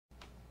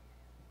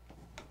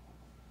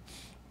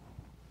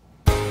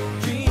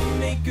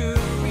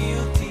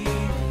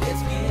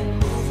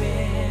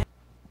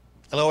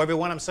Hello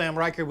everyone, I'm Sam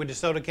Reichert with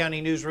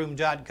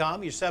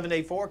DeSotoCountyNewsroom.com. Your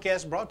 7-day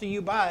forecast brought to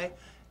you by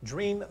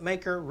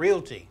Dreammaker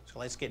Realty. So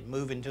let's get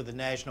moving to the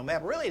national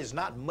map. Really, there's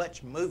not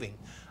much moving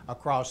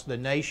across the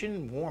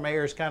nation. Warm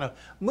air is kind of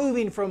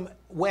moving from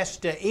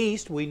west to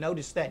east. We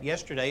noticed that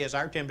yesterday as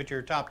our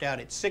temperature topped out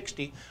at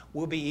 60.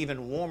 We'll be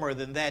even warmer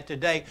than that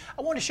today.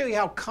 I want to show you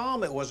how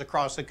calm it was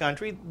across the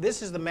country.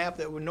 This is the map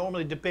that would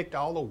normally depict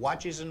all the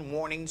watches and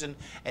warnings and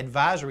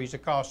advisories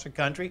across the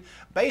country.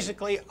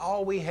 Basically,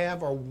 all we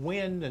have are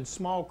wind and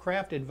small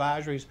craft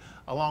advisories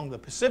along the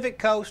Pacific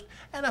coast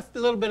and a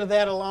little bit of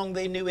that along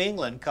the New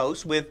England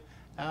coast, with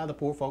the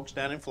poor folks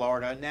down in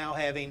Florida now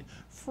having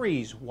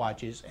freeze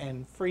watches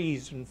and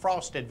freeze and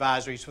frost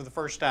advisories for the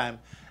first time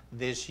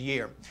this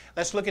year.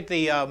 Let's look at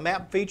the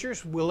map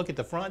features. We'll look at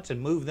the fronts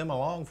and move them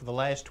along for the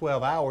last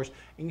 12 hours.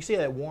 You can see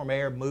that warm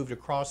air moved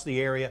across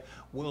the area.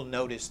 We'll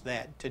notice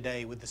that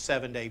today with the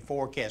 7-day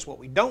forecast. What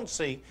we don't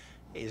see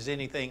is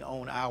anything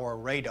on our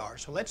radar.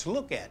 So let's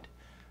look at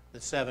the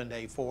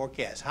 7-day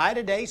forecast. High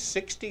today,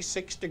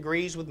 66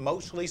 degrees with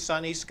mostly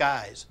sunny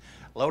skies.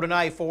 Low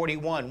tonight,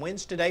 41.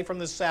 Winds today from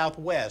the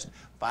southwest,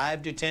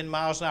 5 to 10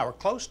 miles an hour.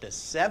 Close to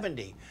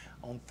 70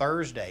 on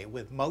Thursday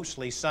with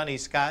mostly sunny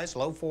skies.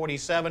 Low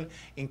 47.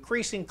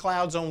 Increasing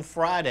clouds on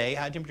Friday.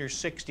 High temperature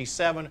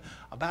 67.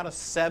 About a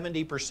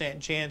 70%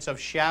 chance of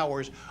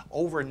showers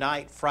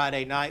overnight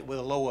Friday night with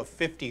a low of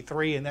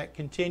 53. And that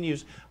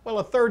continues, well,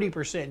 a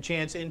 30%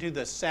 chance into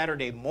the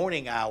Saturday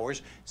morning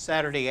hours.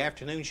 Saturday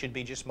afternoon should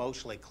be just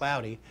mostly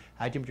cloudy.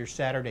 High temperature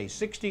Saturday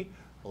 60.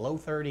 Low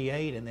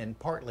 38, and then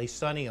partly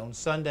sunny on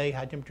Sunday,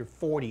 high temperature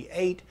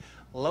 48,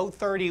 low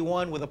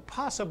 31 with a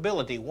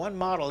possibility, one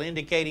model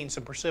indicating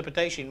some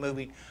precipitation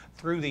moving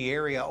through the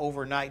area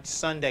overnight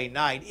Sunday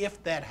night.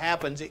 If that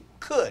happens, it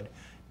could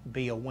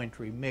be a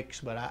wintry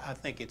mix, but I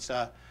think it's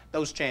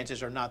those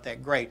chances are not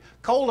that great.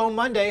 Cold on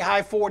Monday,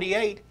 high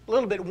 48, a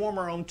little bit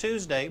warmer on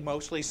Tuesday,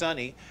 mostly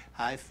sunny,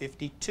 high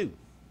 52.